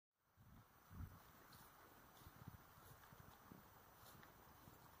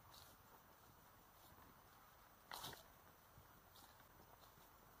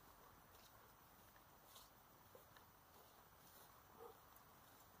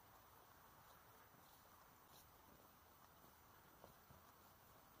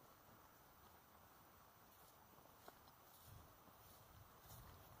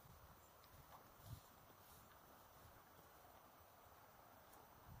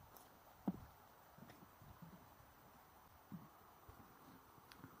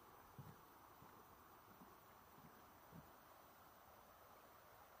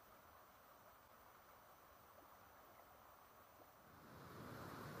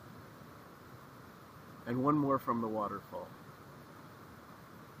And one more from the waterfall.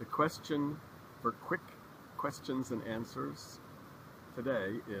 The question for quick questions and answers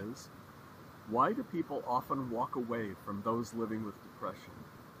today is, why do people often walk away from those living with depression?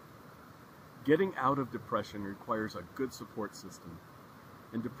 Getting out of depression requires a good support system,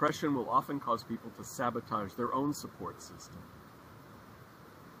 and depression will often cause people to sabotage their own support system.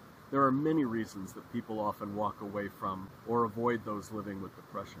 There are many reasons that people often walk away from or avoid those living with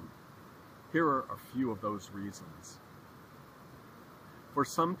depression. Here are a few of those reasons. For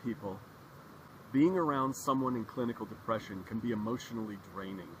some people, being around someone in clinical depression can be emotionally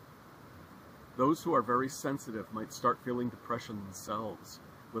draining. Those who are very sensitive might start feeling depression themselves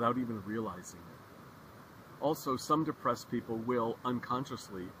without even realizing it. Also, some depressed people will,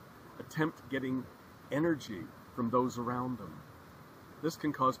 unconsciously, attempt getting energy from those around them. This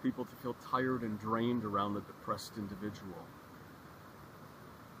can cause people to feel tired and drained around the depressed individual.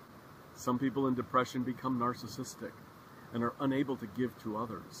 Some people in depression become narcissistic and are unable to give to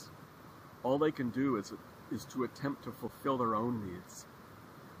others. All they can do is to attempt to fulfill their own needs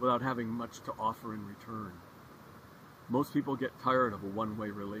without having much to offer in return. Most people get tired of a one-way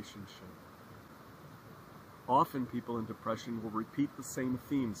relationship. Often people in depression will repeat the same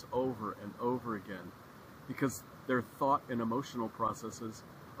themes over and over again because their thought and emotional processes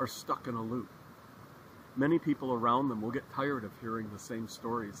are stuck in a loop. Many people around them will get tired of hearing the same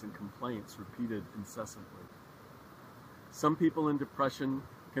stories and complaints repeated incessantly. Some people in depression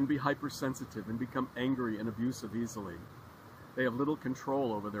can be hypersensitive and become angry and abusive easily. They have little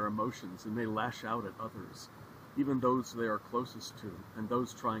control over their emotions and they lash out at others, even those they are closest to and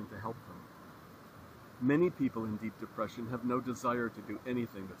those trying to help them. Many people in deep depression have no desire to do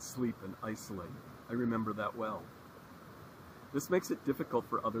anything but sleep and isolate. I remember that well. This makes it difficult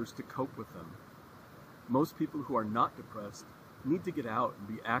for others to cope with them. Most people who are not depressed need to get out and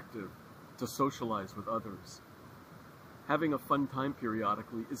be active to socialize with others. Having a fun time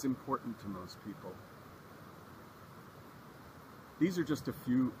periodically is important to most people. These are just a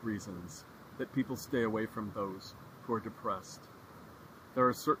few reasons that people stay away from those who are depressed. There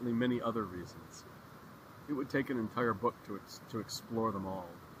are certainly many other reasons. It would take an entire book to explore them all.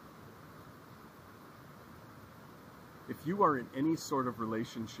 If you are in any sort of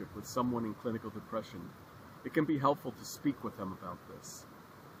relationship with someone in clinical depression, it can be helpful to speak with them about this.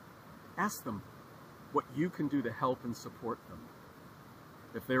 Ask them what you can do to help and support them.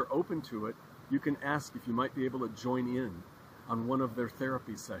 If they're open to it, you can ask if you might be able to join in on one of their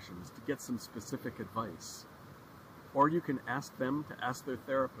therapy sessions to get some specific advice. Or you can ask them to ask their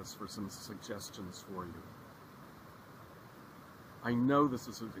therapist for some suggestions for you. I know this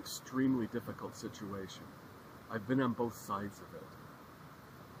is an extremely difficult situation. I've been on both sides of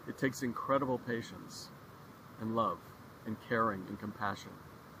it. It takes incredible patience and love and caring and compassion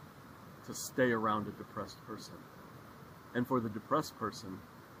to stay around a depressed person. And for the depressed person,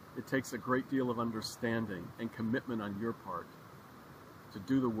 it takes a great deal of understanding and commitment on your part to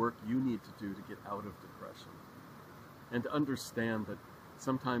do the work you need to do to get out of depression. And to understand that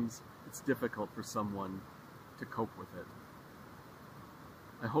sometimes it's difficult for someone to cope with it.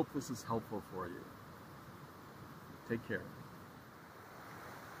 I hope this is helpful for you. Take care.